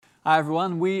Hi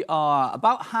everyone, we are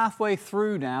about halfway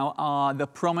through now the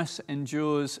Promise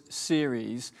Endures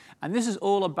series, and this is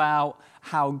all about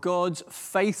how God's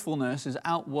faithfulness is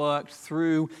outworked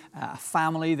through a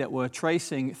family that we're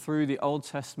tracing through the Old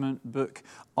Testament book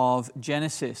of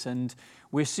Genesis. And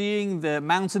we're seeing the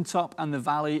mountaintop and the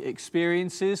valley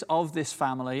experiences of this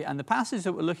family, and the passage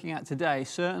that we're looking at today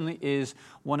certainly is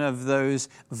one of those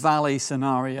valley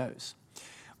scenarios.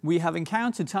 We have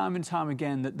encountered time and time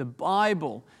again that the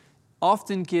Bible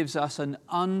often gives us an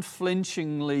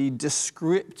unflinchingly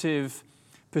descriptive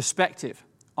perspective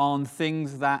on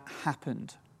things that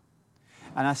happened.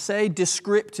 And I say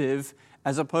descriptive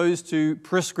as opposed to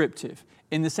prescriptive,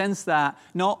 in the sense that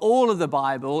not all of the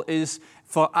Bible is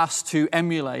for us to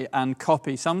emulate and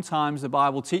copy. Sometimes the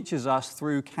Bible teaches us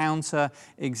through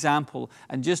counter-example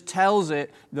and just tells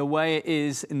it the way it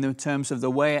is in the terms of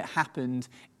the way it happened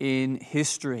in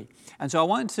history. And so I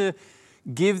want to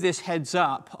give this heads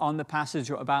up on the passage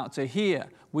you're about to hear.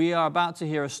 We are about to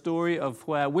hear a story of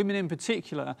where women in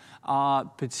particular are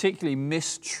particularly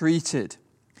mistreated.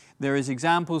 There is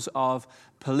examples of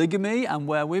polygamy and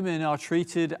where women are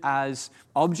treated as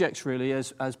objects, really,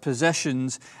 as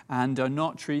possessions, and are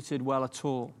not treated well at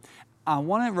all. I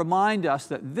want to remind us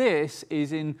that this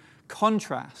is in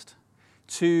contrast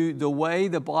to the way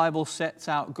the Bible sets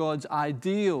out God's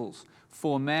ideals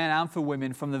for men and for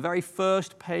women from the very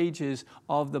first pages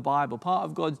of the Bible. Part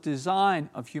of God's design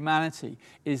of humanity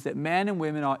is that men and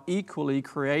women are equally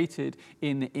created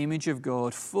in the image of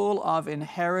God, full of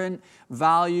inherent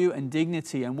value and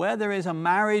dignity. And where there is a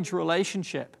marriage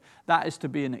relationship, that is to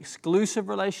be an exclusive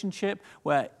relationship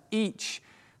where each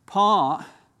part,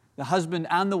 the husband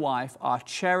and the wife, are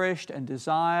cherished and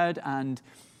desired and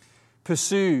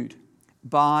pursued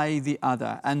by the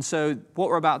other. And so what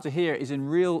we're about to hear is in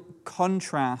real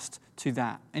contrast to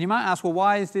that. And you might ask, well,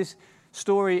 why is this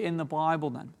story in the Bible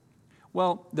then?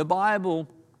 Well, the Bible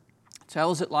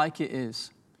tells it like it is.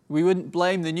 We wouldn't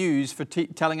blame the news for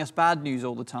telling us bad news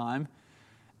all the time.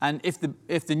 And if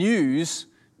the news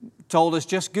told us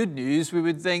just good news, we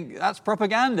would think that's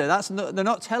propaganda. They're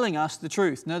not telling us the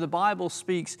truth. No, the Bible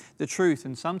speaks the truth,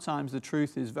 and sometimes the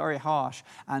truth is very harsh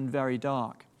and very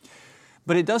dark.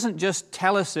 But it doesn't just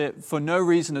tell us it for no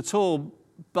reason at all,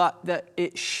 but that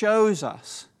it shows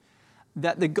us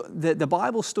that the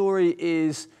Bible story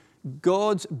is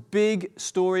God's big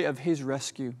story of His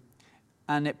rescue.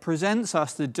 And it presents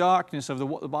us the darkness of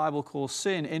what the Bible calls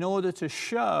sin in order to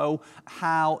show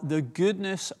how the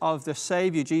goodness of the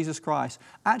Savior, Jesus Christ,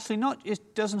 actually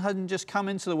doesn't just come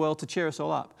into the world to cheer us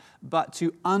all up, but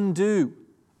to undo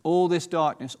all this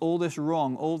darkness, all this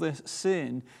wrong, all this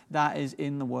sin that is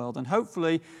in the world. And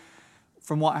hopefully,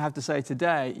 from what I have to say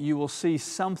today, you will see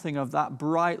something of that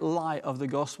bright light of the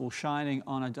gospel shining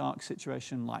on a dark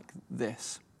situation like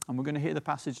this. And we're going to hear the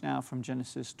passage now from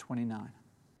Genesis 29.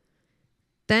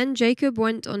 Then Jacob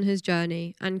went on his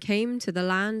journey and came to the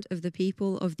land of the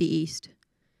people of the east.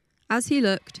 As he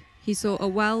looked, he saw a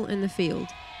well in the field,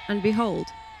 and behold,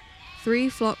 3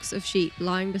 flocks of sheep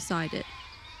lying beside it.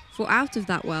 For out of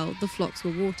that well the flocks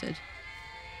were watered.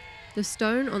 The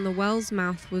stone on the well's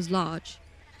mouth was large,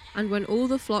 and when all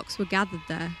the flocks were gathered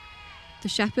there, the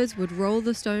shepherds would roll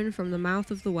the stone from the mouth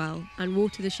of the well and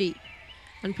water the sheep,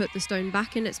 and put the stone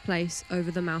back in its place over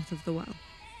the mouth of the well.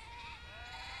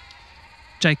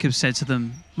 Jacob said to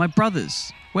them, "My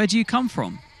brothers, where do you come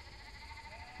from?"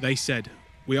 They said,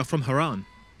 "We are from Haran."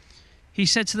 He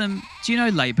said to them, "Do you know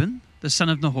Laban, the son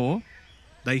of Nahor?"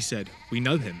 They said, "We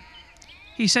know him."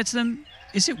 He said to them,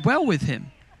 "Is it well with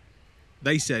him?"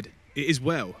 They said, "It is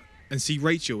well, and see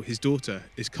Rachel, his daughter,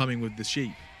 is coming with the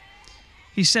sheep."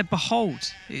 He said,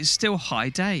 "Behold, it is still high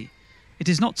day. It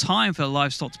is not time for the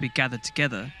livestock to be gathered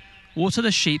together. Water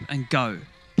the sheep and go,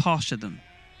 pasture them."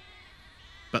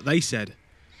 But they said,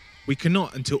 "We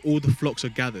cannot until all the flocks are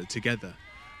gathered together,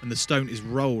 and the stone is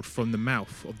rolled from the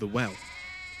mouth of the well.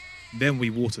 Then we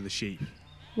water the sheep."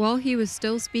 While he was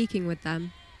still speaking with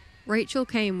them, Rachel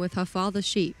came with her father's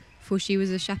sheep, for she was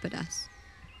a shepherdess.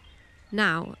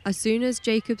 Now, as soon as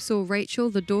Jacob saw Rachel,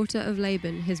 the daughter of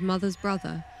Laban, his mother's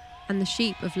brother, and the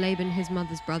sheep of Laban, his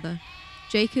mother's brother,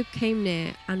 Jacob came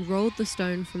near and rolled the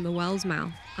stone from the well's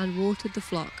mouth and watered the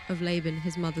flock of Laban,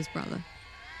 his mother's brother.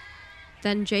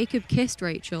 Then Jacob kissed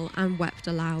Rachel and wept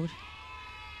aloud.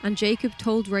 And Jacob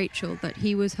told Rachel that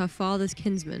he was her father's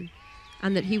kinsman,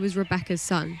 and that he was Rebekah's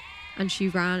son, and she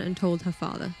ran and told her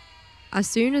father. As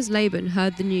soon as Laban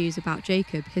heard the news about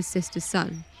Jacob, his sister's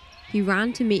son, he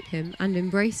ran to meet him and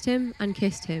embraced him and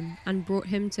kissed him and brought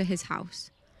him to his house.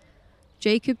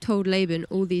 Jacob told Laban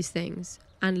all these things,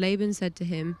 and Laban said to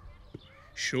him,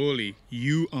 "Surely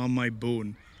you are my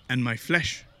bone and my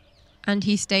flesh." and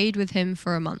he stayed with him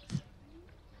for a month.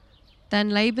 Then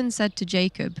Laban said to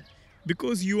Jacob,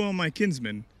 Because you are my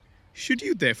kinsman, should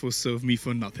you therefore serve me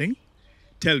for nothing?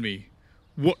 Tell me,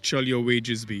 what shall your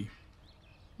wages be?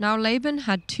 Now Laban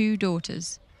had 2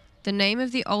 daughters. The name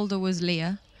of the older was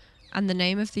Leah, and the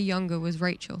name of the younger was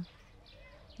Rachel.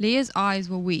 Leah's eyes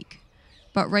were weak,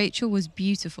 but Rachel was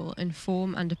beautiful in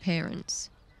form and appearance.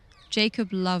 Jacob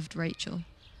loved Rachel,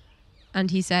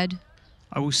 and he said,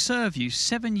 I will serve you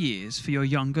 7 years for your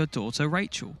younger daughter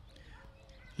Rachel.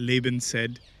 Laban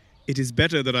said, It is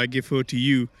better that I give her to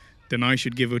you than I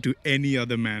should give her to any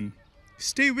other man.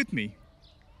 Stay with me.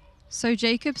 So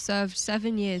Jacob served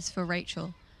 7 years for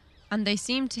Rachel, and they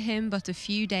seemed to him but a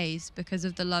few days because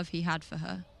of the love he had for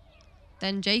her.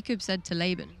 Then Jacob said to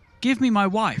Laban, Give me my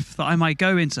wife, that I might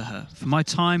go into her, for my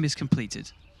time is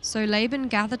completed. So Laban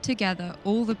gathered together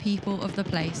all the people of the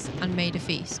place and made a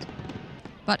feast.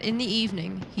 But in the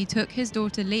evening he took his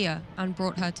daughter Leah and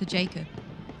brought her to Jacob,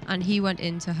 and he went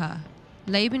in to her.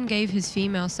 Laban gave his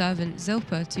female servant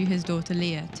Zilpah to his daughter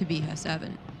Leah to be her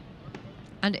servant.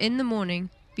 And in the morning,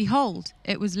 behold,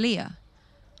 it was Leah.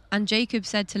 And Jacob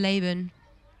said to Laban,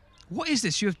 What is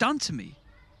this you have done to me?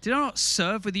 Did I not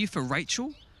serve with you for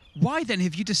Rachel? Why then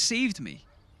have you deceived me?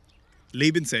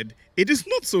 Laban said, It is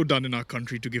not so done in our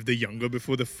country to give the younger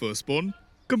before the firstborn.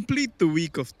 Complete the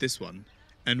week of this one,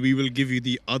 and we will give you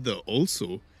the other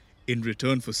also, in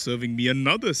return for serving me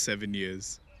another 7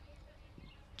 years.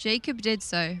 Jacob did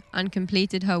so and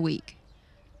completed her week.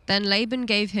 Then Laban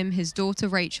gave him his daughter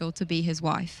Rachel to be his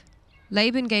wife.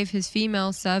 Laban gave his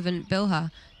female servant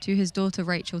Bilhah to his daughter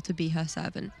Rachel to be her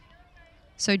servant.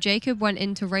 So Jacob went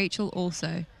in to Rachel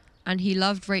also, and he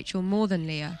loved Rachel more than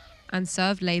Leah, and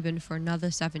served Laban for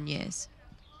another 7 years.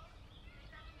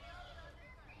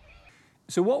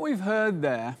 So what we've heard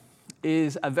there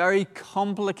is a very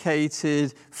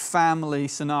complicated family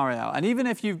scenario. And even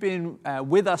if you've been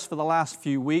with us for the last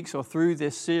few weeks or through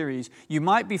this series, you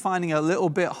might be finding it a little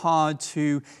bit hard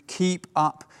to keep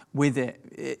up with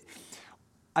it.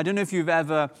 I don't know if you've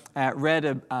ever read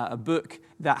a book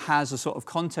that has a sort of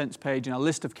contents page and a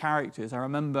list of characters. I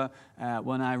remember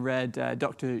when I read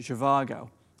Dr. Zhivago.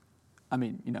 I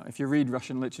mean, if you read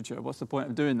Russian literature, what's the point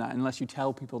of doing that unless you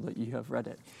tell people that you have read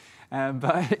it?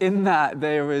 But in that,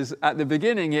 there was, at the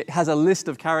beginning, it has a list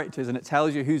of characters and it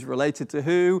tells you who's related to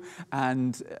who,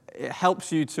 and it helps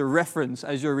you to reference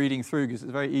as you're reading through because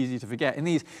it's very easy to forget. In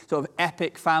these sort of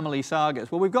epic family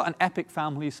sagas, well, we've got an epic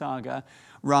family saga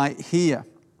right here.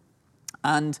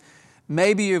 And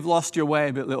maybe you've lost your way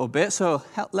a little bit, so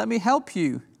let me help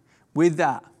you with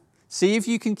that. See if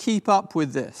you can keep up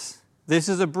with this. This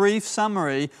is a brief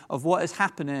summary of what is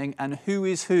happening and who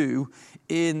is who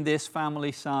in this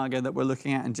family saga that we're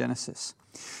looking at in Genesis.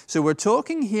 So we're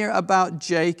talking here about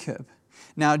Jacob.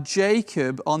 Now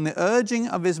Jacob, on the urging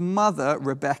of his mother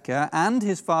Rebekah and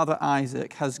his father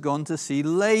Isaac, has gone to see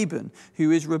Laban,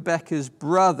 who is Rebekah's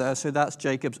brother, so that's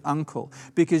Jacob's uncle,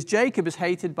 because Jacob is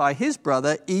hated by his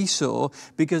brother Esau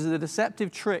because of the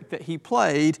deceptive trick that he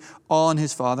played on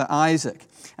his father Isaac.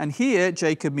 And here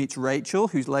Jacob meets Rachel,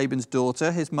 who's Laban's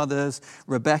daughter, his mother's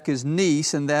Rebekah's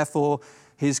niece, and therefore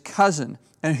his cousin,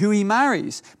 and who he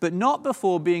marries, but not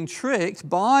before being tricked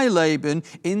by Laban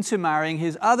into marrying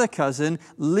his other cousin,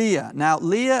 Leah. Now,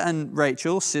 Leah and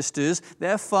Rachel, sisters,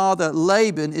 their father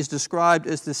Laban is described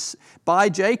by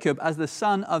Jacob as the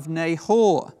son of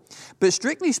Nahor. But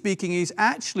strictly speaking, he's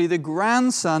actually the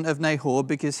grandson of Nahor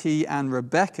because he and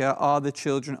Rebekah are the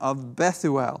children of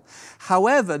Bethuel.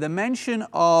 However, the mention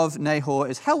of Nahor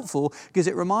is helpful because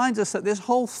it reminds us that this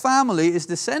whole family is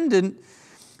descendant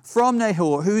from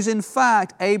Nahor, who's in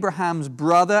fact Abraham's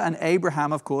brother, and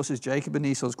Abraham, of course, is Jacob and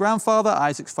Esau's grandfather,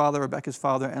 Isaac's father, Rebekah's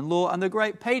father-in-law, and the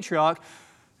great patriarch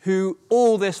who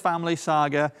all this family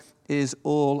saga is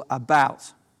all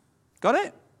about. Got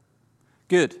it?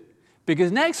 Good.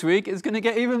 Because next week it's going to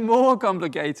get even more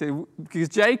complicated because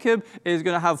Jacob is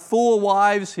going to have 4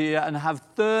 wives here and have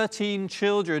 13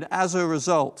 children as a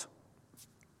result.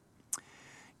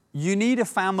 You need a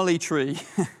family tree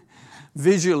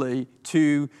visually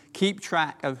to keep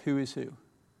track of who is who.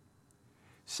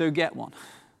 So get one.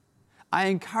 I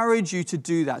encourage you to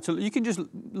do that. So you can just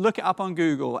look it up on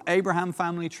Google, Abraham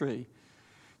family tree,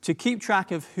 to keep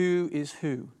track of who is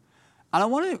who. And I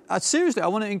want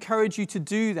to encourage you to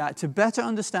do that to better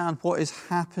understand what is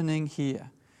happening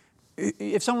here.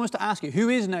 If someone was to ask you, who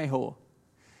is Nahor?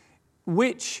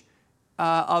 Which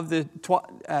of the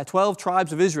 12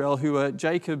 tribes of Israel who are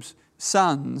Jacob's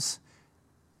sons,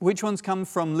 which ones come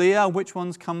from Leah? Which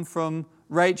ones come from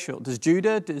Rachel? Does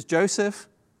Judah? Does Joseph?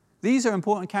 These are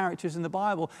important characters in the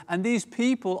Bible, and these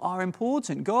people are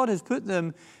important. God has put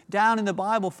them down in the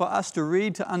Bible for us to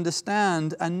read, to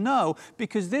understand, and know,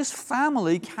 because this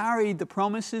family carried the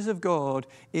promises of God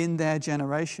in their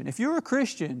generation. If you're a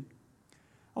Christian,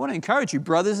 I want to encourage you,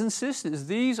 brothers and sisters,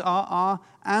 these are our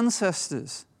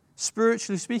ancestors,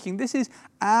 spiritually speaking. This is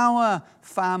our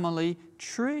family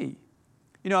tree.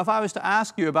 You know, if I was to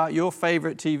ask you about your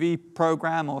favorite TV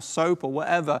program or soap or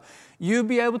whatever, you'd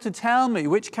be able to tell me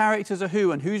which characters are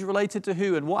who and who's related to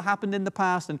who and what happened in the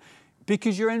past, and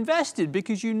because you're invested,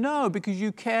 because you know, because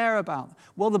you care about them.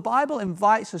 Well, the Bible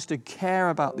invites us to care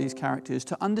about these characters,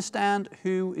 to understand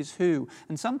who is who.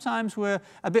 And sometimes we're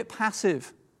a bit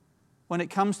passive when it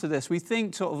comes to this. We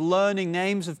think sort of learning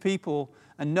names of people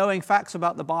and knowing facts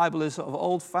about the Bible is sort of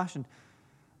old-fashioned.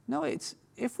 No,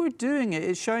 if we're doing it,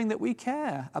 it's showing that we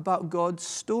care about God's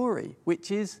story,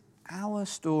 which is our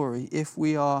story if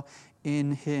we are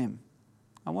in Him.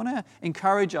 I want to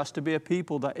encourage us to be a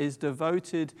people that is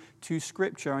devoted to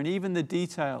Scripture and even the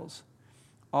details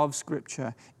of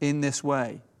Scripture in this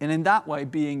way. And in that way,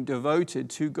 being devoted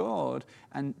to God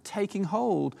and taking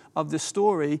hold of the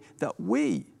story that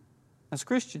we, as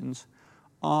Christians,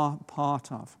 are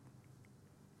part of.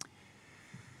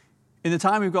 In the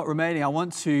time we've got remaining, I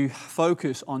want to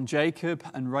focus on Jacob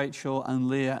and Rachel and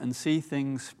Leah and see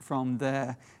things from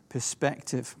their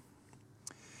perspective.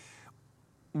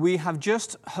 We have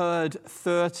just heard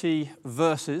 30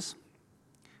 verses.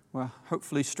 We're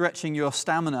hopefully stretching your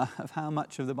stamina of how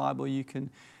much of the Bible you can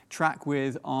track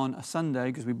with on a Sunday,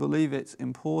 because we believe it's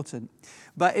important.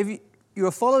 But if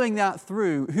you're following that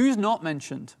through, who's not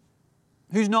mentioned?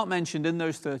 Who's not mentioned in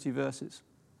those 30 verses?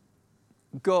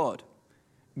 God.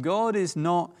 God is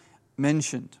not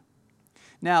mentioned.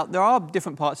 Now, there are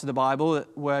different parts of the Bible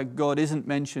where God isn't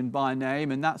mentioned by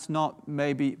name, and that's not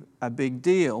maybe a big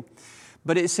deal.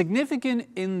 But it's significant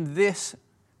in this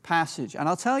passage, and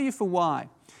I'll tell you for why.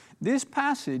 This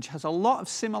passage has a lot of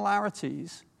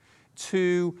similarities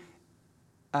to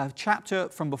a chapter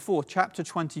from before, chapter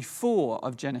 24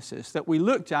 of Genesis, that we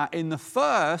looked at in the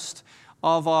first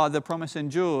of our The Promise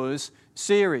Endures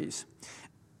series.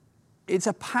 It's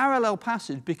a parallel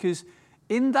passage because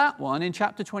in that one, in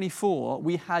chapter 24,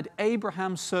 we had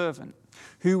Abraham's servant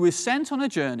who was sent on a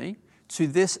journey to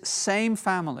this same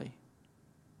family,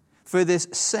 for this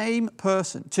same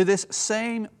person, to this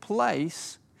same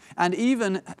place, and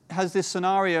even has this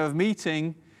scenario of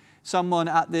meeting someone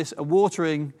at this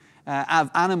watering of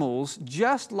animals,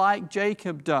 just like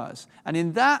Jacob does. And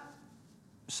in that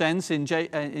sense, in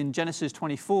Genesis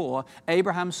 24,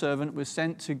 Abraham's servant was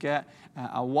sent to get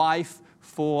a wife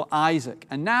for Isaac.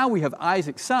 And now we have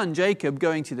Isaac's son, Jacob,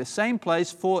 going to the same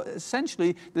place for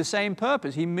essentially the same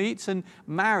purpose. He meets and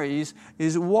marries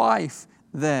his wife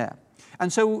there.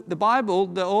 And so the Bible,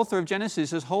 the author of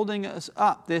Genesis, is holding us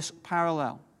up this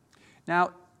parallel.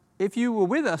 Now, if you were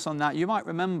with us on that, you might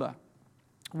remember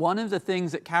one of the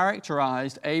things that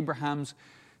characterized Abraham's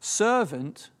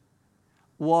servant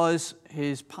was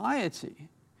his piety,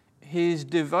 his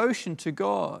devotion to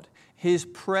God, his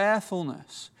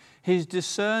prayerfulness, his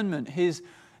discernment, his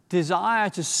desire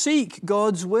to seek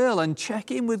God's will and check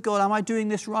in with God. Am I doing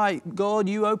this right? God,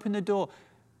 you open the door.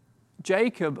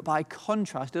 Jacob, by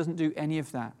contrast, doesn't do any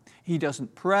of that. He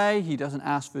doesn't pray. He doesn't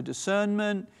ask for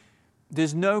discernment.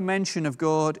 There's no mention of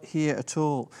God here at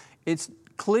all. It's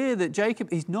clear that Jacob,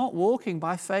 he's not walking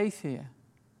by faith here.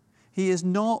 He is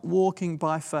not walking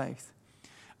by faith.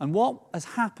 And what has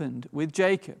happened with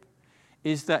Jacob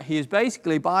is that he is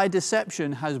basically, by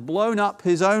deception, has blown up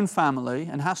his own family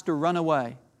and has to run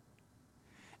away.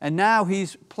 And now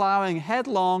he's plowing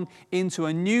headlong into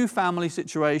a new family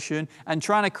situation and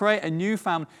trying to create a new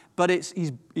family, but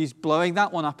he's blowing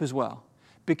that one up as well,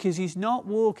 because he's not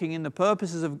walking in the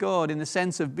purposes of God in the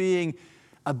sense of being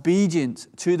obedient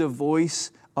to the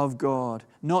voice of God,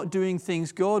 not doing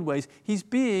things God ways. He's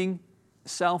being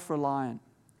self-reliant.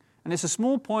 And it's a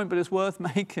small point, but it's worth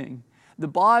making. The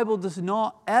Bible does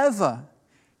not ever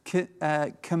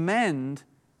commend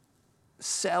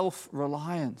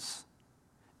self-reliance.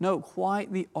 No,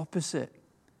 quite the opposite.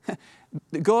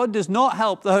 God does not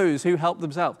help those who help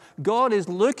themselves. God is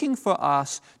looking for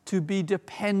us to be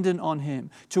dependent on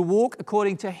Him, to walk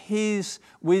according to His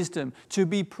wisdom, to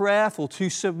be prayerful, to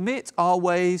submit our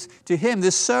ways to Him.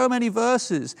 There's so many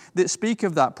verses that speak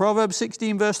of that. Proverbs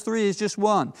 16 verse 3 is just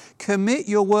one. Commit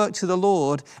your work to the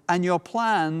Lord and your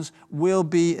plans will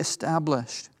be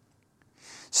established.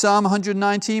 Psalm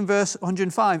 119 verse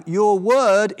 105, your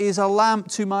word is a lamp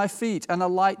to my feet and a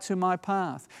light to my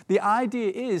path. The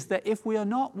idea is that if we are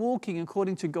not walking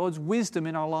according to God's wisdom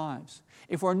in our lives,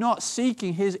 if we're not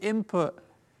seeking His input,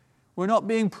 we're not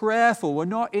being prayerful, we're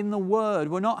not in the Word,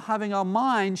 we're not having our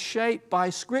mind shaped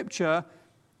by Scripture,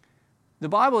 the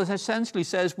Bible essentially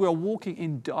says we're walking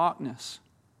in darkness.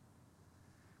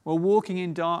 We're walking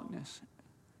in darkness.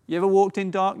 You ever walked in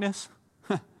darkness?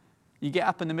 You get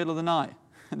up in the middle of the night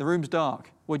and the room's dark.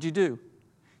 What do?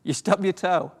 You stub your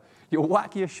toe. You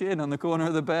whack your shin on the corner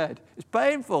of the bed. It's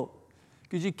painful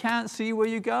because you can't see where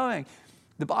you're going.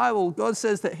 The Bible, God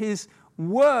says that His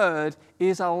Word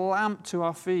is a lamp to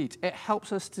our feet. It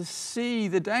helps us to see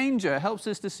the danger. It helps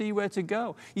us to see where to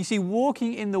go. You see,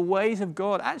 walking in the ways of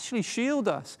God actually shield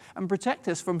us and protect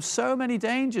us from so many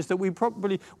dangers that we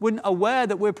probably weren't aware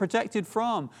that we're protected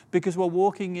from because we're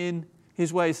walking in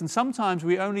His ways. And sometimes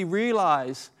we only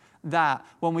realize that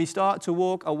when we start to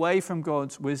walk away from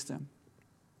God's wisdom.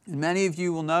 And many of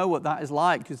you will know what that is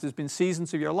like because there's been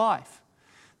seasons of your life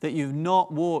that you've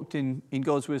not walked in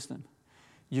God's wisdom.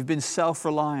 You've been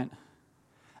self-reliant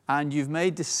and you've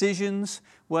made decisions,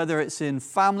 whether it's in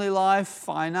family life,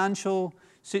 financial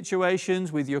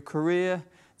situations, with your career,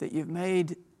 that you've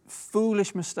made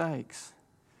foolish mistakes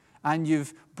and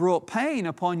you've brought pain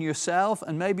upon yourself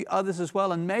and maybe others as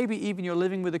well, and maybe even you're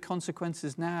living with the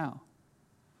consequences now.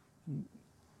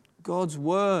 God's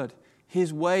Word,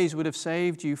 His ways would have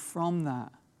saved you from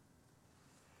that.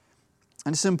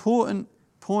 And it's an important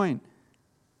point.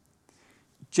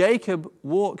 Jacob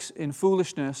walks in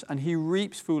foolishness and he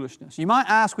reaps foolishness. You might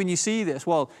ask when you see this,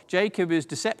 well, Jacob is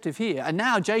deceptive here, and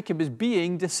now Jacob is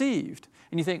being deceived.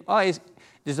 And you think,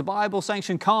 does the Bible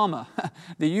sanction karma?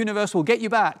 The universe will get you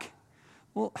back.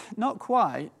 Well, not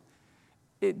quite.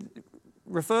 It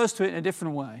refers to it in a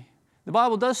different way. The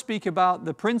Bible does speak about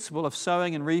the principle of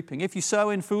sowing and reaping. If you sow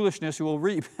in foolishness, you will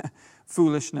reap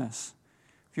foolishness.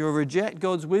 If you reject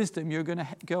God's wisdom, you're going to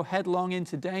go headlong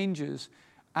into dangers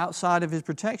outside of His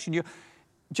protection.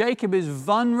 Jacob is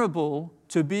vulnerable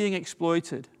to being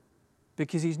exploited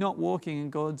because he's not walking in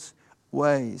God's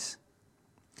ways.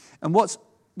 And what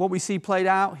we see played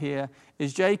out here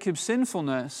is Jacob's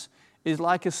sinfulness is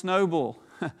like a snowball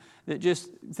that just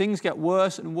things get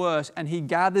worse and worse, and he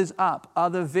gathers up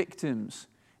other victims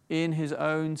in his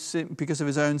own sin because of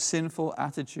his own sinful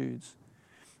attitudes.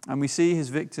 And we see his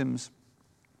victims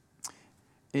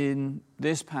in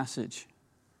this passage.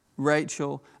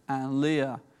 Rachel and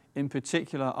Leah in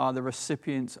particular are the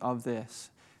recipients of this,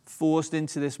 forced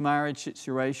into this marriage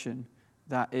situation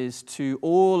that is to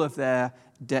all of their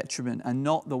detriment and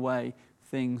not the way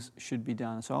things should be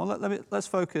done. So let's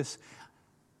focus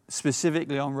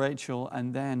specifically on Rachel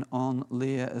and then on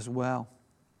Leah as well.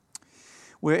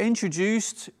 We're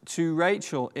introduced to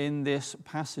Rachel in this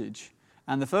passage,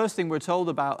 and the first thing we're told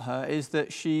about her is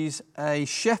that she's a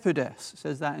shepherdess. It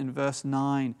says that in verse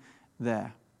 9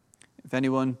 there. If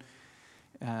anyone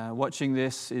watching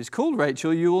this is called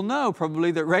Rachel, you will know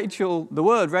probably that Rachel, the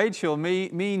word Rachel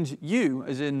means you,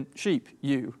 as in sheep,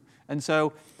 you. And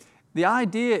so the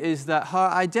idea is that her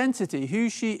identity, who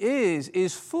she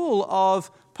is full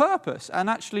of purpose and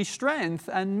actually strength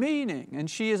and meaning. And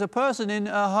she is a person in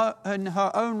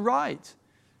her own right.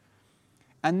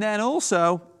 And then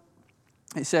also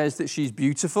it says that she's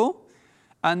beautiful.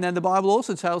 And then the Bible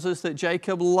also tells us that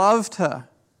Jacob loved her.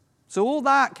 So all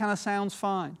that kind of sounds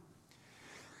fine.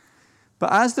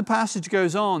 But as the passage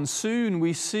goes on, soon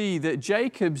we see that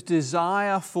Jacob's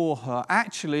desire for her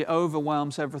actually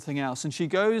overwhelms everything else. And she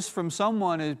goes from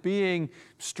someone as being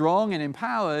strong and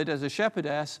empowered as a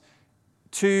shepherdess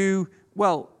to,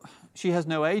 she has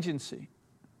no agency.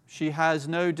 She has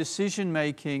no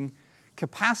decision-making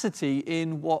capacity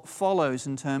in what follows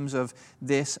in terms of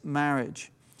this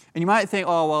marriage. And you might think,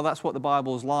 that's what the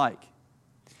Bible's like.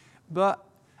 But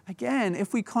again,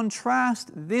 if we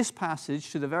contrast this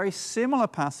passage to the very similar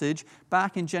passage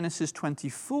back in Genesis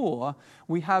 24,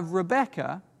 we have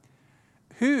Rebekah,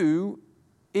 who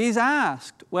is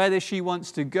asked whether she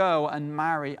wants to go and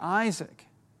marry Isaac.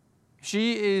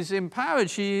 She is empowered.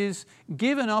 She is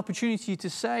given opportunity to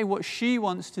say what she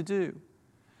wants to do.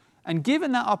 And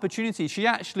given that opportunity, she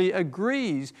actually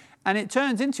agrees. And it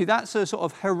turns into that's a sort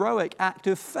of heroic act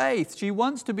of faith. She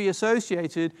wants to be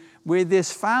associated with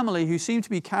this family who seem to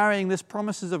be carrying these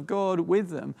promises of God with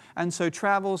them, and so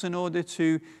travels in order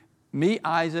to meet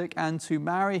Isaac and to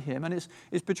marry him. And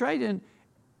it's portrayed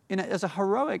as a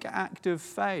heroic act of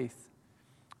faith.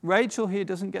 Rachel here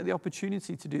doesn't get the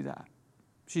opportunity to do that.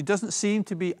 She doesn't seem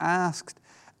to be asked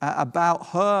about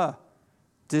her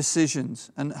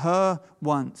decisions and her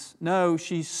wants. No,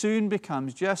 she soon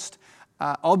becomes just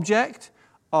object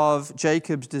of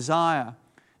Jacob's desire,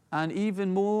 and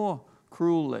even more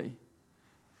cruelly,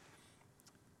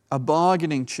 a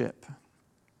bargaining chip.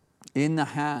 in the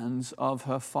hands of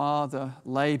her father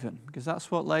Laban, because that's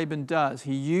what Laban does.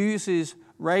 He uses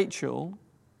Rachel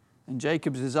and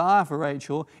Jacob's desire for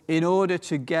Rachel in order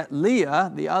to get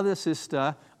Leah, the other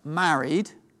sister,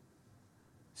 married.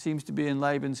 Seems to be in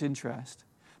Laban's interest.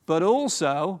 But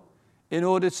also in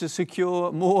order to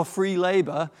secure more free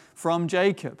labor from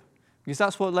Jacob. Because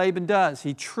that's what Laban does.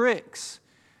 He tricks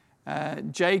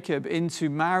Jacob into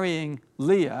marrying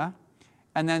Leah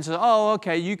and then says, oh,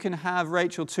 okay, you can have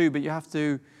Rachel too, but you have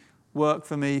to work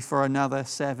for me for another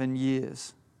 7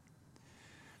 years.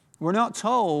 We're not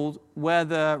told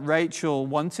whether Rachel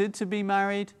wanted to be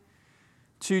married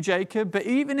to Jacob, but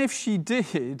even if she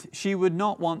did, she would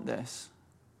not want this.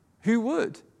 Who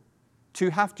would? To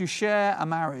have to share a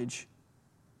marriage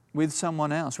with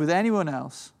someone else, with anyone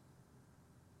else.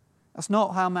 That's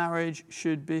not how marriage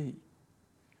should be.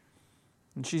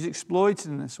 And she's exploited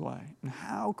in this way. And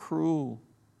how cruel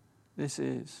this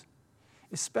is,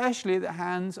 especially at the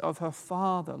hands of her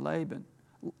father, Laban.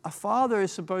 A father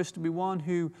is supposed to be one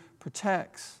who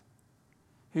protects,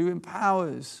 who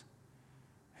empowers,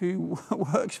 who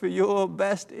works for your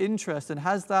best interest and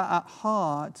has that at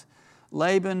heart.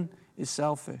 Laban is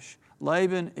selfish.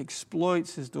 Laban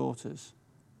exploits his daughters.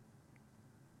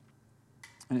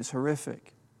 And it's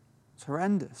horrific. It's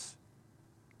horrendous.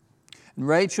 And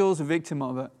Rachel's a victim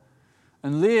of it.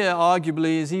 And Leah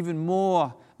arguably is even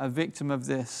more a victim of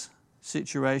this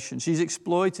situation. She's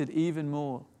exploited even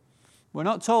more. We're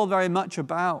not told very much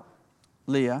about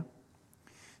Leah.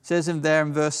 It says in there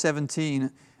in verse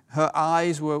 17, her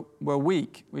eyes were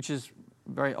weak, which is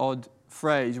a very odd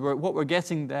phrase. What we're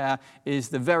getting there is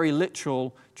the very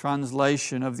literal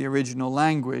translation of the original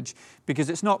language, because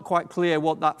it's not quite clear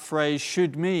what that phrase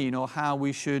should mean or how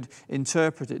we should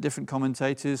interpret it. Different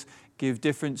commentators give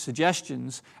different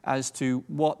suggestions as to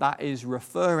what that is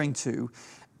referring to.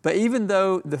 But even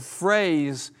though the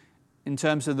phrase in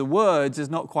terms of the words is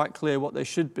not quite clear what they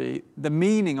should be, the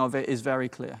meaning of it is very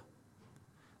clear.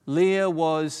 Leah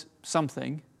was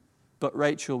something, but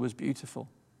Rachel was beautiful.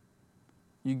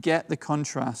 You get the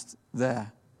contrast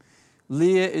there.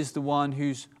 Leah is the one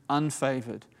who's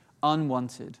unfavored,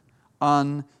 unwanted,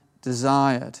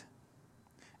 undesired.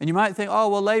 And you might think, oh,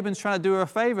 well, Laban's trying to do her a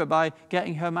favor by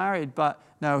getting her married. But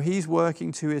no, he's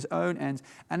working to his own ends.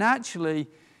 And actually,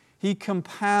 he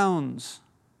compounds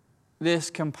this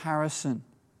comparison.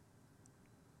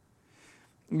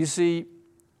 You see,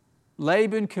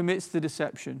 Laban commits the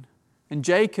deception, and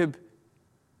Jacob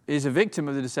is a victim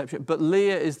of the deception, but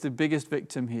Leah is the biggest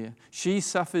victim here. She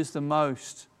suffers the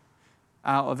most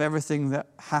out of everything that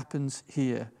happens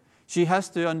here. She has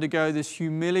to undergo this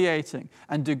humiliating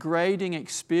and degrading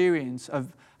experience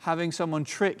of having someone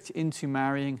tricked into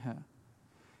marrying her.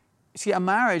 See, a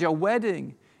marriage, a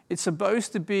wedding, it's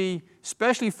supposed to be,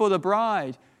 especially for the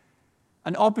bride,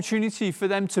 an opportunity for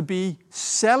them to be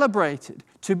celebrated,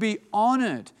 to be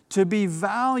honored, to be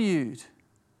valued.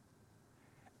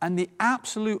 And the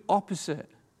absolute opposite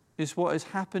is what is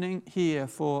happening here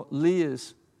for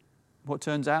Leah's, what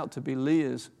turns out to be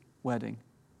Leah's wedding.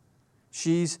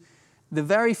 The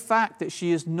very fact that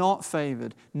she is not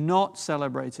favored, not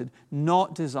celebrated,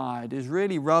 not desired is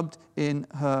really rubbed in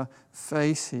her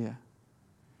face here.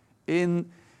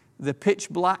 In the pitch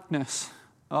blackness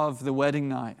of the wedding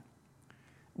night,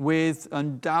 with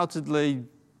undoubtedly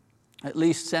at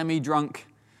least semi-drunk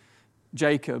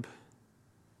Jacob,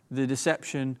 the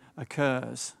deception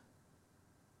occurs.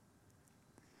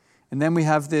 And then we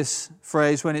have this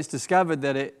phrase when it's discovered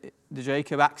that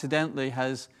Jacob accidentally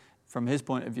has, from his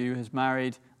point of view, has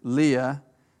married Leah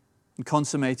and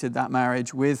consummated that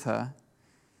marriage with her.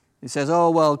 It says, oh,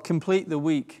 well, complete the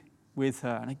week with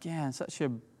her. And again, such a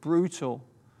brutal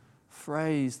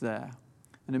phrase there.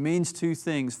 And it means two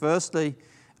things. Firstly,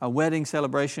 a wedding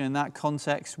celebration in that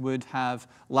context would have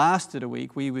lasted a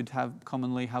week. We would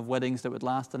commonly have weddings that would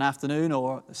last an afternoon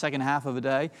or the second half of a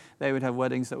day. They would have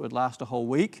weddings that would last a whole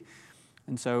week.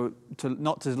 And so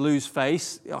not to lose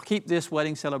face, I'll keep this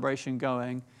wedding celebration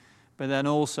going, but then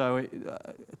also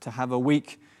to have a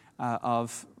week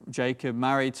of Jacob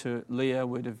married to Leah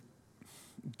would have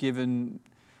given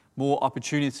more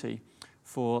opportunity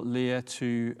for Leah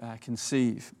to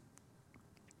conceive.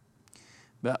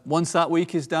 But once that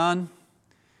week is done,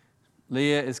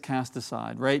 Leah is cast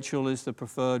aside. Rachel is the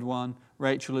preferred one.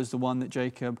 Rachel is the one that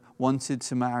Jacob wanted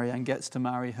to marry and gets to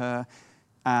marry her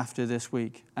after this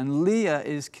week. And Leah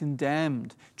is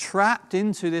condemned, trapped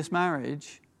into this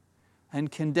marriage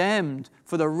and condemned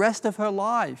for the rest of her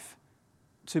life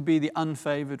to be the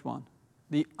unfavored one,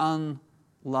 the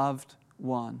unloved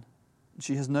one.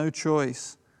 She has no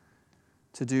choice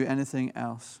to do anything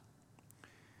else.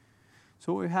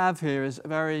 So what we have here is a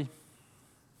very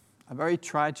a very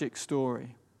tragic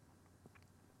story.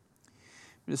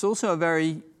 But it's also a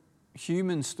very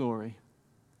human story.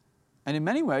 And in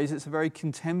many ways, it's a very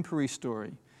contemporary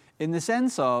story in the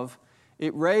sense of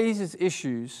it raises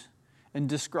issues and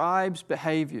describes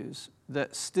behaviors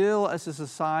that still as a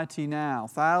society now,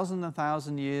 thousand and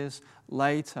thousand years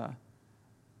later,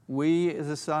 we as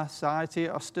a society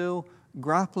are still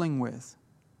grappling with.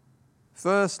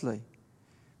 Firstly,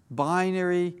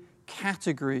 binary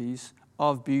categories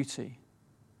of beauty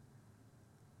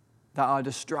that are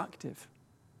destructive.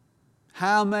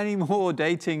 How many more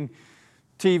dating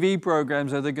TV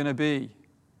programs are there going to be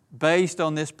based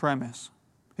on this premise?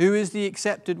 Who is the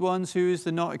accepted ones? Who is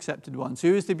the not accepted ones?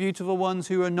 Who is the beautiful ones?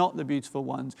 Who are not the beautiful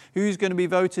ones? Who's going to be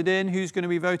voted in? Who's going to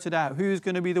be voted out? Who's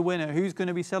going to be the winner? Who's going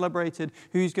to be celebrated?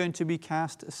 Who's going to be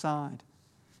cast aside?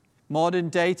 Modern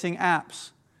dating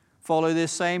apps follow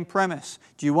this same premise.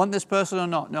 Do you want this person or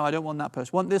not? No, I don't want that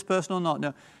person. Want this person or not?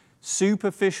 No.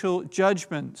 Superficial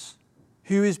judgments.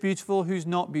 Who is beautiful? Who's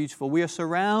not beautiful? We are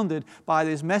surrounded by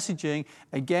this messaging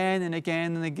again and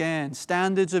again and again.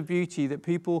 Standards of beauty that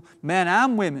people, men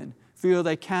and women, feel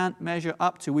they can't measure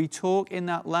up to. We talk in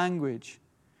that language.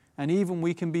 And even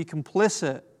we can be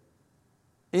complicit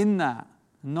in that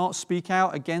and not speak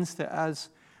out against it as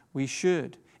we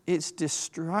should. It's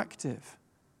destructive.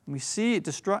 We see it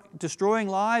destroying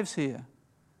lives here.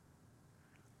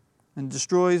 And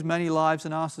destroys many lives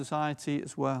in our society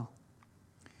as well.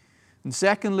 And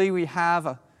secondly,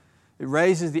 it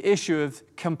raises the issue of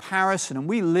comparison. And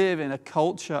we live in a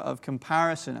culture of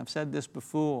comparison. I've said this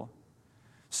before.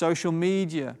 Social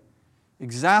media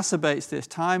exacerbates this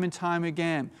time and time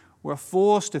again. We're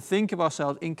forced to think of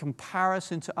ourselves in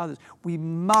comparison to others. We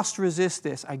must resist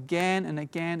this again and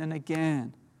again and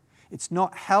again. It's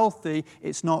not healthy.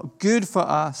 It's not good for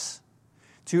us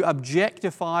to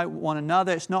objectify one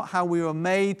another. It's not how we were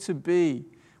made to be.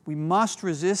 We must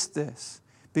resist this,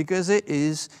 because it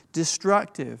is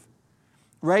destructive.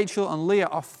 Rachel and Leah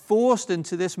are forced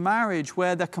into this marriage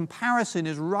where the comparison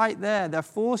is right there. They're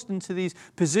forced into these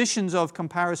positions of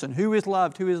comparison. Who is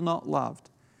loved? Who is not loved?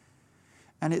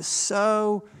 And it's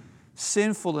so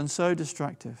sinful and so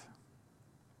destructive.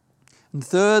 And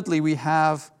thirdly, we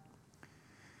have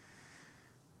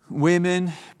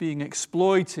women being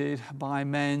exploited by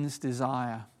men's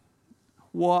desire.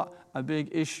 What a big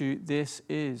issue this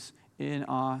is in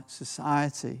our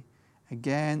society,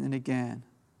 again and again.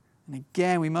 And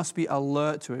again, we must be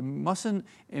alert to it. We mustn't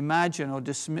imagine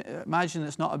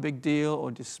it's not a big deal or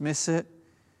dismiss it.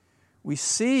 We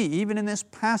see, even in this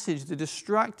passage, the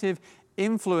destructive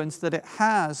influence that it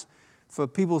has for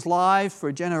people's lives,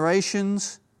 for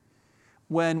generations,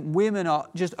 when women are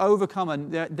just overcome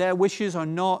and their wishes are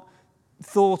not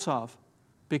thought of,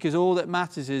 because all that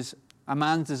matters is a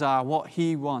man's desire, what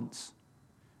he wants.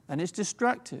 And it's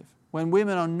destructive. When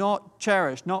women are not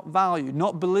cherished, not valued,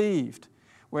 not believed,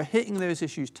 we're hitting those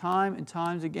issues time and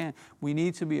times again. We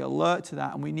need to be alert to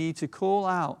that, and we need to call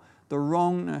out the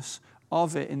wrongness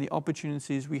of it in the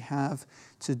opportunities we have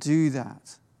to do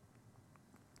that.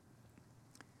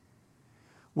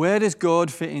 Where does God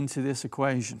fit into this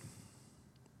equation?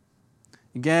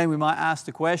 Again, we might ask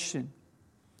the question,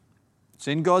 it's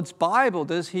in God's Bible.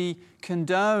 Does He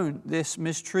condone this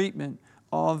mistreatment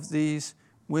of these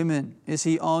women? Is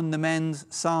He on the men's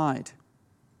side?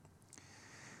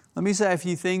 Let me say a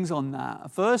few things on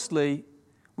that. Firstly,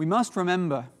 we must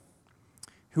remember,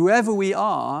 whoever we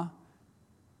are,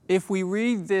 if we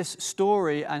read this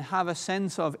story and have a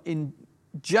sense of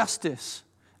injustice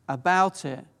about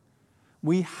it,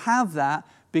 we have that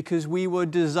because we were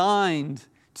designed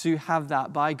to have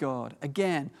that by God.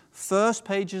 Again, first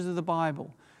pages of the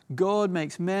Bible, God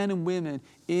makes men and women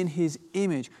in His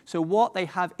image. So what they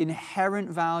have inherent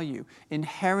value,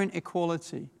 inherent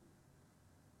equality.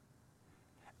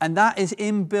 And that is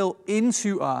inbuilt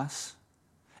into us.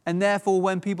 And therefore,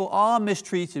 when people are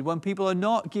mistreated, when people are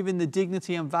not given the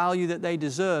dignity and value that they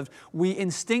deserve, we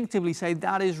instinctively say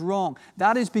that is wrong.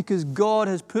 That is because God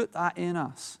has put that in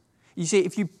us. You see,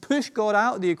 if you push God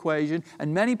out of the equation,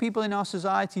 and many people in our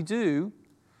society do,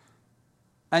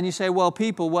 and you say, well,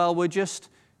 we're just,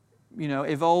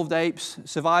 evolved apes,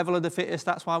 survival of the fittest,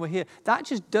 that's why we're here. That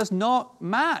just does not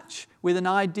match with an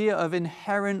idea of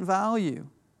inherent value.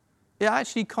 It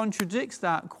actually contradicts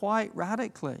that quite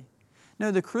radically. No,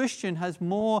 the Christian has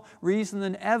more reason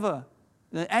than ever,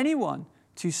 than anyone,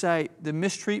 to say the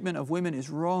mistreatment of women is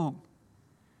wrong.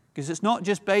 Because it's not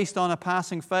just based on a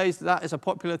passing phase, that is a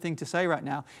popular thing to say right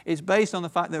now. It's based on the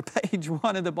fact that page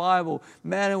 1 of the Bible,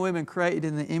 men and women created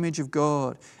in the image of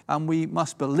God. And we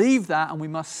must believe that, and we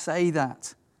must say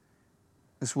that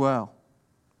as well.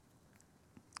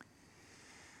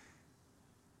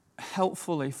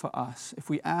 helpfully for us if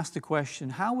we ask the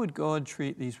question, how would God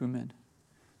treat these women?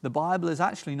 The Bible is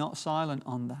actually not silent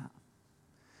on that.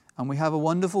 And we have a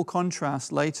wonderful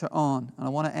contrast later on, and I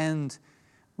want to end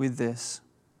with this.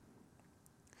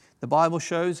 The Bible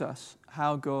shows us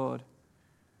how God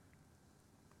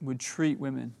would treat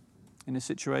women in a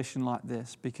situation like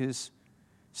this, because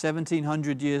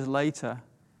 1700 years later,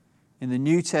 in the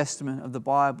New Testament of the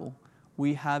Bible,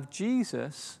 we have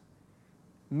Jesus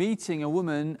meeting a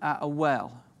woman at a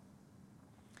well.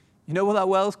 You know what that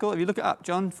well is called? If you look it up,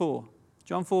 John 4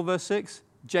 verse 6,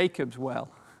 Jacob's well.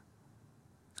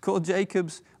 It's called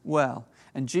Jacob's well.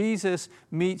 And Jesus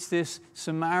meets this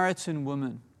Samaritan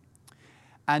woman.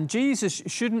 And Jesus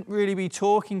shouldn't really be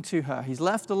talking to her. He's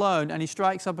left alone and he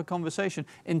strikes up a conversation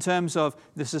in terms of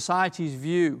the society's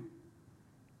view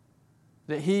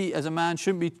that he, as a man,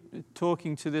 shouldn't be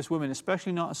talking to this woman,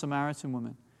 especially not a Samaritan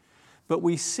woman. But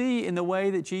we see in the way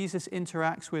that Jesus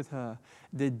interacts with her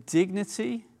the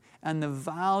dignity and the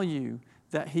value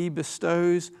that he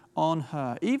bestows on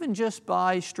her, even just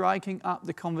by striking up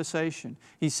the conversation.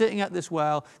 He's sitting at this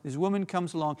well, this woman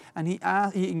comes along, and he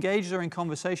engages her in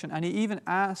conversation, and he even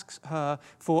asks her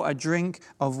for a drink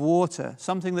of water,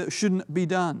 something that shouldn't be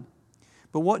done.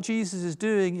 But what Jesus is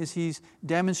doing is he's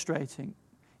demonstrating,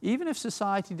 even if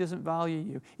society doesn't value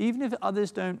you, even if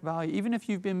others don't value you, even if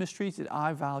you've been mistreated,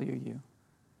 I value you.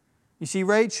 You see,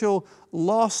 Rachel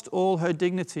lost all her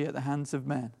dignity at the hands of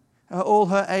men. All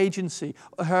her agency,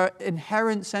 her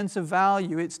inherent sense of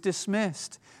value, it's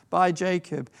dismissed by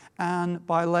Jacob and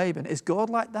by Laban. Is God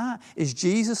like that? Is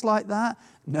Jesus like that?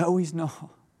 No, he's not.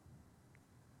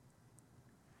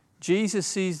 Jesus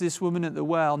sees this woman at the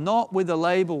well, not with the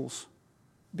labels,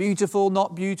 beautiful,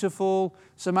 not beautiful,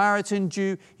 Samaritan,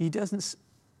 Jew. He's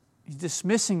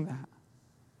dismissing that.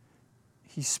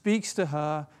 He speaks to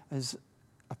her as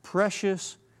a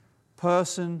precious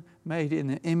person made in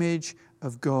the image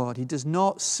of God. He does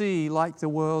not see like the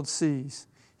world sees.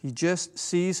 He just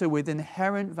sees her with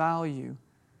inherent value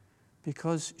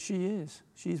because she is.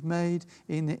 She's made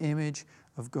in the image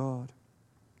of God.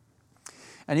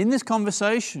 And in this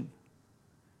conversation,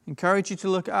 I encourage you to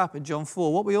look up at John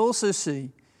 4. What we also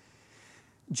see,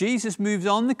 Jesus moves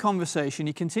on the conversation.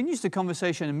 He continues the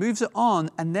conversation and moves it on.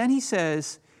 And then he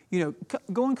says,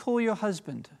 go and call your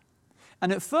husband.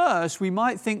 And at first, we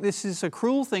might think this is a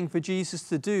cruel thing for Jesus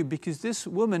to do because this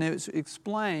woman, it's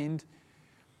explained,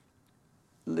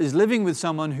 is living with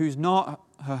someone who's not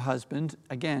her husband.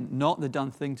 Again, not the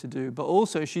done thing to do, but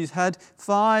also she's had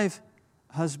 5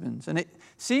 husbands. And it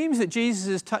seems that Jesus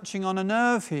is touching on a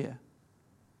nerve here,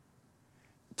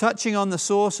 touching on the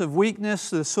source of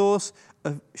weakness, the source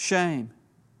of shame.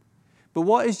 But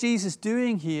what is Jesus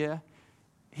doing here?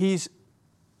 He's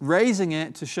raising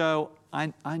it to show,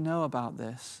 I know about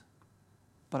this,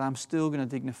 but I'm still going to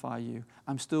dignify you.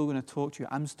 I'm still going to talk to you.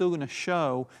 I'm still going to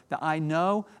show that I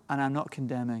know and I'm not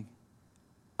condemning.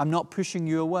 I'm not pushing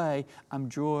you away. I'm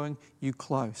drawing you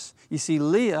close. You see,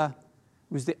 Leah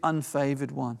was the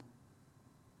unfavored one.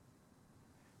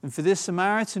 And for this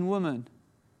Samaritan woman,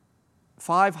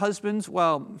 5 husbands,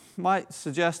 might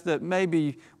suggest that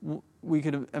maybe we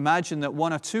could imagine that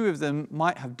 1 or 2 of them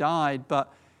might have died,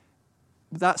 but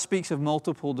that speaks of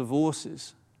multiple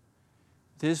divorces.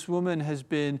 This woman has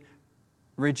been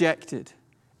rejected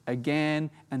again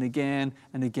and again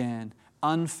and again.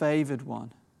 Unfavored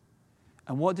one.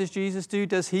 And what does Jesus do?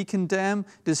 Does he condemn?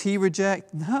 Does he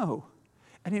reject? No.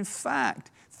 And in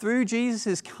fact, through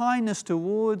Jesus' kindness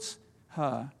towards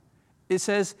her, it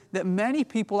says that many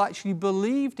people actually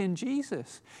believed in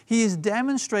Jesus. He is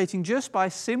demonstrating just by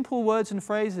simple words and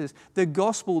phrases the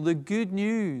gospel, the good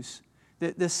news,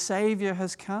 that the Savior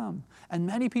has come. And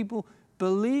many people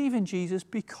believe in Jesus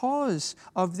because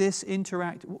of this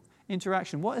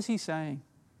interaction. What is he saying?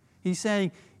 He's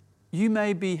saying, you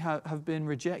may have been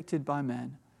rejected by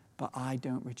men, but I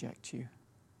don't reject you.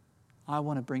 I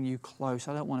want to bring you close.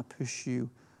 I don't want to push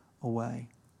you away.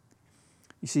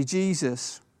 You see,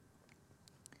 Jesus,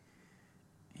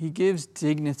 he gives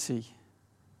dignity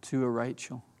to a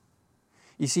Rachel.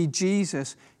 You see,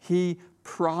 Jesus, he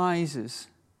prizes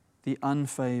the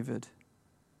unfavored,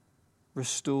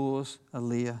 restores a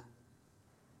Leah.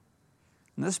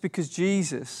 And that's because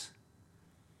Jesus,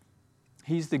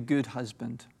 he's the good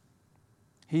husband.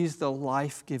 He's the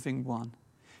life-giving one.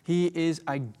 He is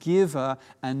a giver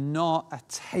and not a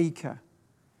taker.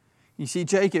 You see,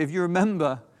 Jacob, if you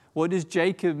remember, what does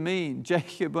Jacob mean?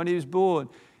 Jacob, when he was born,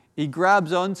 he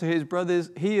grabs onto his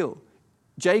brother's heel.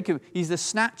 Jacob, he's the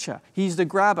snatcher, he's the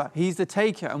grabber, he's the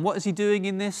taker. And what is he doing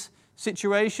in this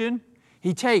situation?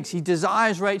 He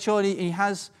desires Rachel, and he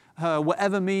has her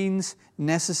whatever means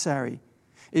necessary.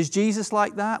 Is Jesus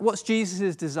like that? What's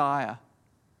Jesus' desire?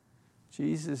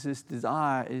 Jesus'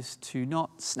 desire is to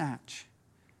not snatch,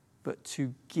 but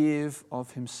to give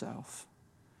of himself,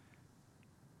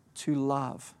 to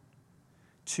love,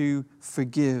 to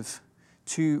forgive,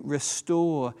 to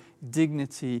restore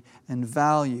dignity and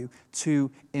value,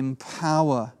 to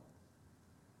empower.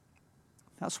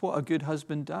 That's what a good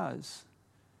husband does.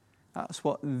 That's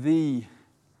what the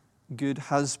good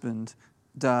husband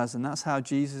does. And that's how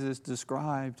Jesus is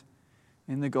described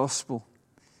in the gospel.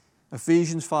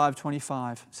 Ephesians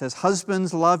 5:25 says,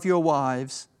 husbands, love your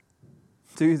wives.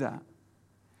 Do that.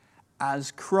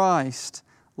 As Christ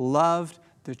loved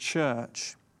the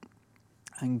church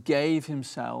and gave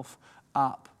himself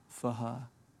up for her.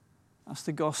 That's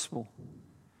the gospel.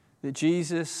 That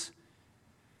Jesus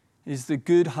is the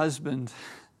good husband,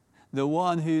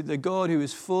 the God who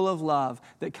is full of love,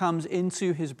 that comes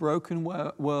into his broken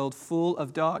world full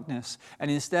of darkness.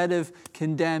 And instead of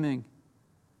condemning,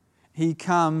 he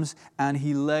comes and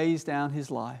he lays down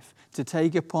his life to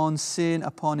take upon sin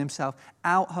upon himself.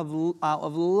 Out of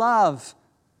love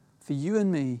for you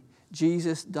and me,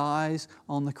 Jesus dies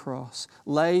on the cross,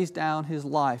 lays down his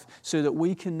life so that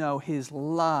we can know his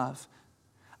love.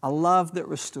 A love that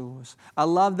restores. A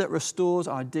love that restores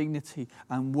our dignity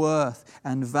and worth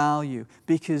and value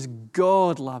because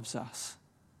God loves us.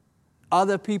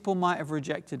 Other people might have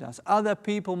rejected us. Other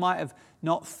people might have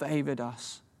not favored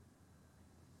us.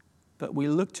 But we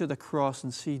look to the cross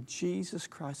and see Jesus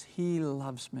Christ. He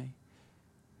loves me.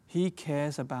 He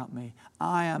cares about me.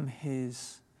 I am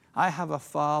his. I have a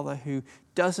Father who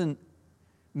doesn't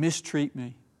mistreat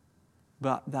me,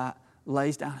 but that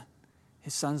lays down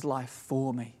his Son's life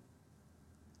for me.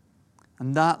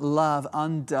 And that love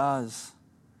undoes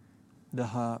the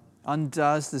hurt,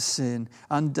 undoes the sin,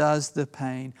 undoes the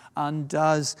pain,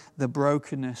 undoes the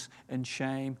brokenness and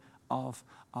shame of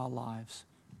our lives.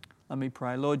 Let me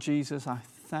pray. Lord Jesus, I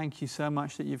thank you so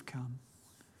much that you've come.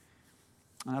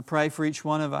 And I pray for each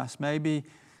one of us. Maybe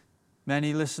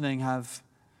many listening have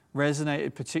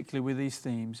resonated particularly with these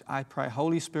themes. I pray,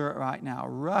 Holy Spirit, right now,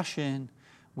 rush in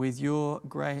with your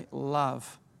great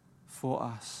love for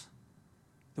us,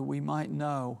 that we might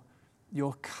know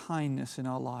your kindness in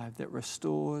our life that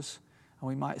restores, and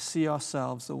we might see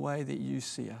ourselves the way that you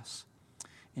see us.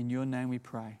 In your name we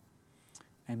pray.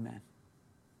 Amen.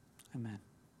 Amen.